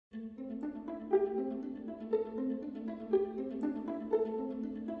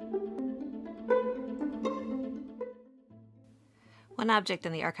One object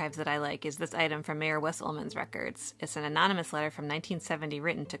in the archives that I like is this item from Mayor Wes Uhlman's records. It's an anonymous letter from 1970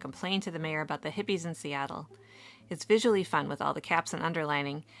 written to complain to the mayor about the hippies in Seattle. It's visually fun with all the caps and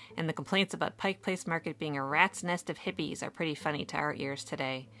underlining, and the complaints about Pike Place Market being a rat's nest of hippies are pretty funny to our ears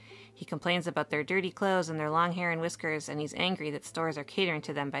today. He complains about their dirty clothes and their long hair and whiskers, and he's angry that stores are catering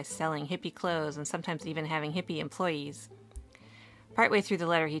to them by selling hippie clothes and sometimes even having hippie employees. Partway through the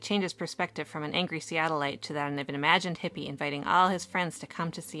letter, he changes perspective from an angry Seattleite to that of an imagined hippie inviting all his friends to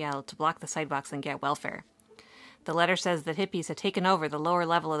come to Seattle to block the sidewalks and get welfare. The letter says that hippies had taken over the lower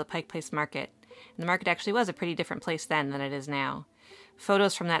level of the Pike Place Market, and the market actually was a pretty different place then than it is now.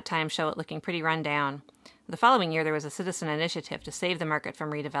 Photos from that time show it looking pretty run down. The following year, there was a citizen initiative to save the market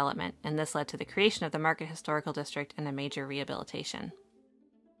from redevelopment, and this led to the creation of the Market Historical District and a major rehabilitation.